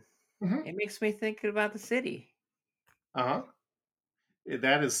one. Mm-hmm. It makes me think about the city. Uh-huh.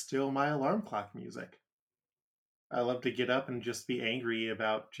 That is still my alarm clock music. I love to get up and just be angry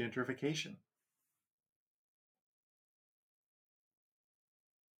about gentrification.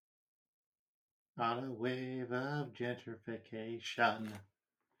 On a wave of gentrification.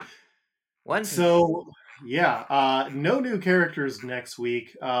 One Piece. So, yeah, no new characters next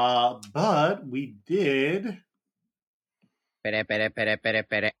week, but we did... get a character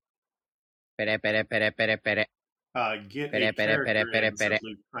in, says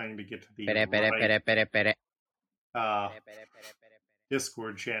Luke, trying to get to the right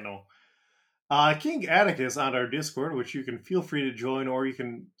Discord channel. King Atticus on our Discord, which you can feel free to join, or you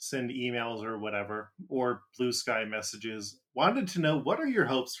can send emails or whatever, or Blue Sky messages, wanted to know, what are your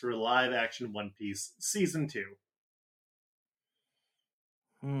hopes for live action One Piece Season 2?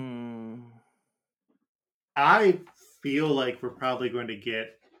 I feel like we're probably going to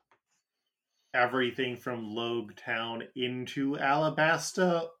get everything from Logue Town into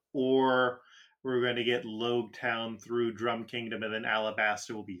Alabasta, or we're going to get Logue Town through Drum Kingdom, and then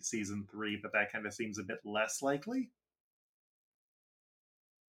Alabasta will be Season 3, but that kind of seems a bit less likely.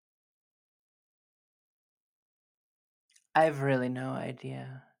 I have really no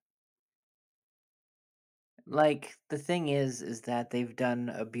idea. Like, the thing is that they've done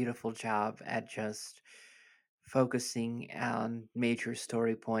a beautiful job at just focusing on major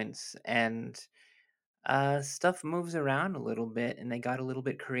story points, and stuff moves around a little bit, and they got a little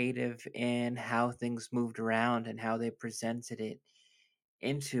bit creative in how things moved around and how they presented it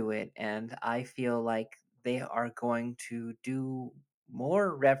into it. And I feel like they are going to do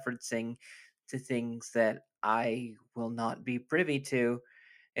more referencing to things that I will not be privy to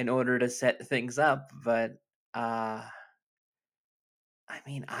in order to set things up. But I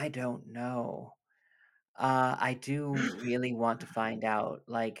mean, I don't know. I do really want to find out,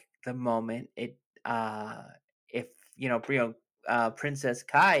 like, the moment if Princess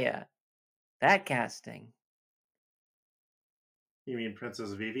Kaya, that casting, You mean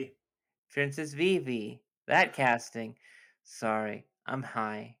Princess Vivi? Princess Vivi, that casting. Sorry, I'm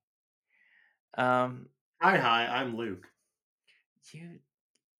high. Hi, I'm Luke. You,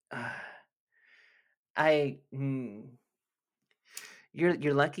 I,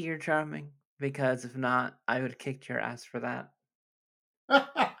 you're lucky you're charming, because if not, I would have kicked your ass for that.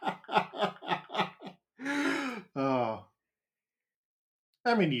 Oh,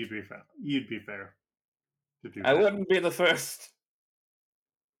 I mean, you'd be fair. You'd be fair to do I that. wouldn't be the first.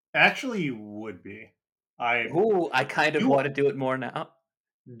 Actually, you would be. Ooh, I kind of want to do it more now.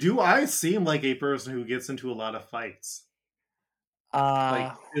 Do I seem like a person who gets into a lot of fights?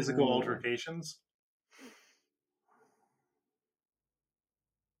 Like physical altercations?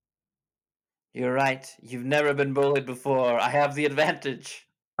 You're right. You've never been bullied before. I have the advantage.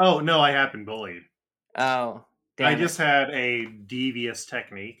 Oh, no, I have been bullied. Oh, I damn it. just had a devious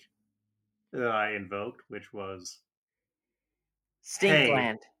technique. that I invoked, which was, hey,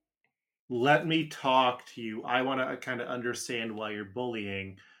 Stinkland. let me talk to you. I want to kind of understand why you're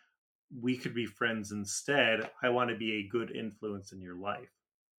bullying. We could be friends instead. I want to be a good influence in your life.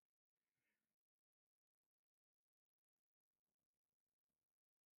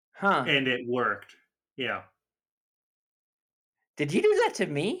 Huh. And it worked. Yeah. Did you do that to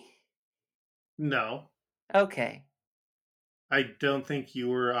me? No, Okay. I don't think you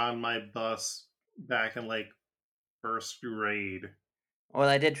were on my bus back in like first grade. Well,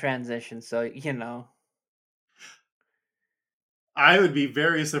 I did transition, so you know. I would be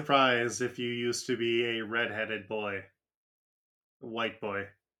very surprised if you used to be a redheaded boy, a white boy.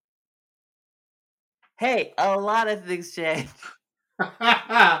 Hey, a lot of things changed.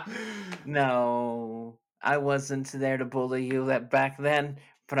 No, I wasn't there to bully you back then,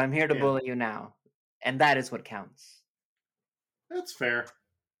 but I'm here to Yeah, bully you now, and that is what counts. that's fair.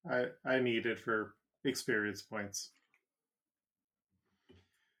 I need it for experience points.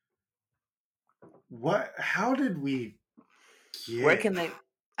 What? How did we Where get? can they?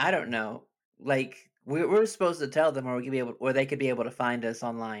 I don't know. Like we're supposed to tell them, or we could be able, or they could be able to find us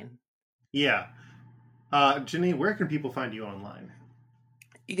online. Yeah, Janine, where can people find you online?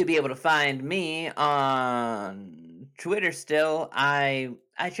 You could be able to find me on Twitter still. I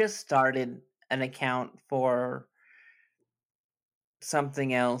just started an account for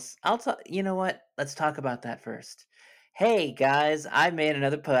something else. I'll talk. You know what? Let's talk about that first. Hey guys, I made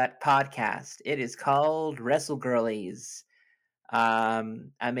another podcast. It is called Wrestle Girlies.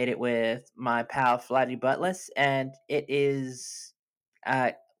 I made it with my pal Flatty Buttless, and it is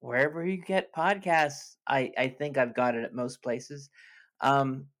wherever you get podcasts. I think I've got it at most places.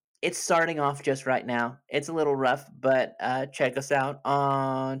 Um, it's starting off just right now. It's a little rough, but check us out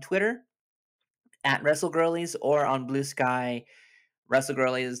on Twitter at WrestleGirlies or on Blue Sky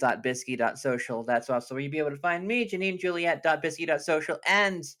WrestleGirlies.bisky.social. That's also where you'll be able to find me, JanineJuliet.bisky.social,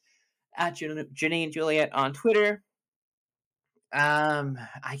 and at Janine Juliet on Twitter.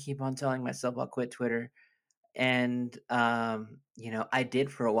 I keep on telling myself I'll quit Twitter, and you know, I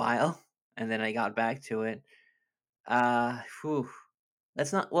did for a while, and then I got back to it. Whew.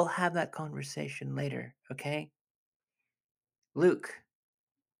 Let's not. We'll have that conversation later, okay? Luke,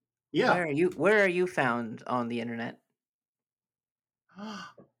 Yeah. Where are you found on the internet?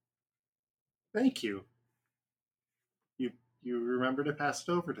 Thank you. You you remember to pass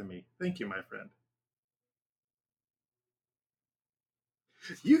it over to me. Thank you, my friend.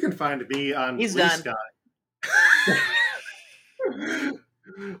 You can find me on He's Blue done. Sky.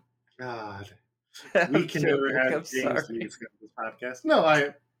 God, we I'm can never joking. have I'm James sorry. Leeds come to this podcast. No,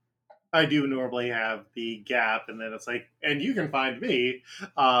 I do normally have the gap, and then it's like, and you can find me.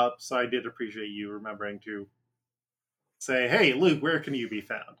 So I did appreciate you remembering to say, hey, Luke, where can you be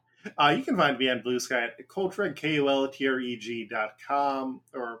found? You can find me on Blue Sky at Coltreg, KOLTREG.com,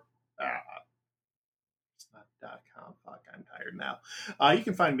 or it's not .com. Fuck, I'm tired now. You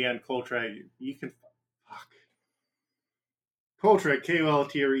can find me on Coltreg. You can, fuck. Coltreg,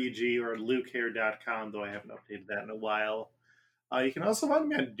 KOLTREG, or LukeHair.com, though I haven't updated that in a while. You can also find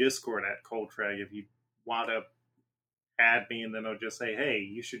me on Discord at Coltreg if you want to add me, and then I'll just say, hey,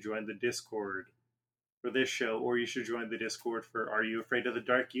 you should join the Discord for this show, or you should join the Discord for Are You Afraid of the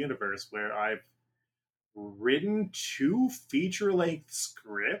Dark Universe, where I've written 2 feature-length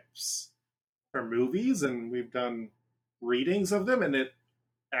scripts for movies, and we've done readings of them, and it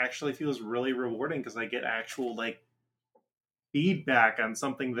actually feels really rewarding because I get actual like feedback on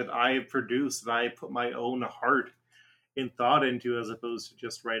something that I have produced that I put my own heart and thought into, as opposed to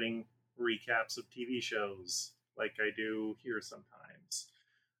just writing recaps of TV shows like I do here sometimes.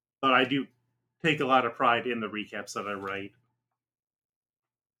 But I do take a lot of pride in the recaps that I write.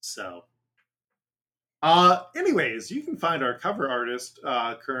 So, anyways, you can find our cover artist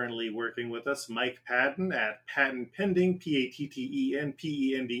currently working with us, Mike Patton, at Patton Pending,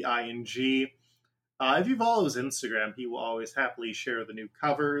 PattenPending. If you follow his Instagram, he will always happily share the new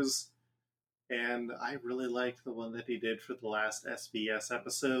covers. And I really liked the one that he did for the last SBS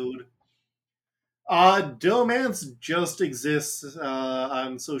episode. Domance just exists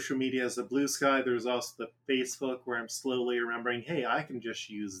on social media as a Blue Sky. There's also the Facebook where I'm slowly remembering, hey, I can just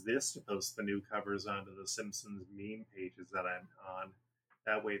use this to post the new covers onto the Simpsons meme pages that I'm on.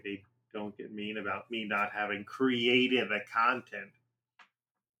 That way they don't get mean about me not having created the content.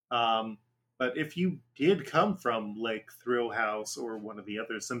 Um, but if you did come from like Thrill House or one of the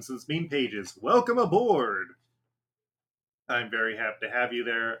other Simpsons meme pages, welcome aboard. I'm very happy to have you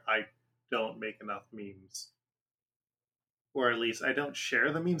there. I don't make enough memes, or at least I don't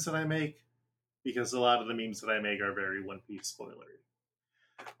share the memes that I make because a lot of the memes that I make are very One Piece spoilery.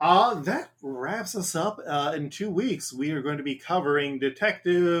 That wraps us up. In 2 weeks, we are going to be covering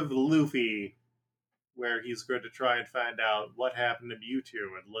Detective Luffy, where he's going to try and find out what happened to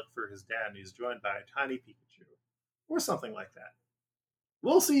Mewtwo and look for his dad. And he's joined by a tiny Pikachu, or something like that.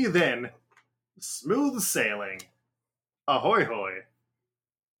 We'll see you then. Smooth sailing. Ahoy hoy.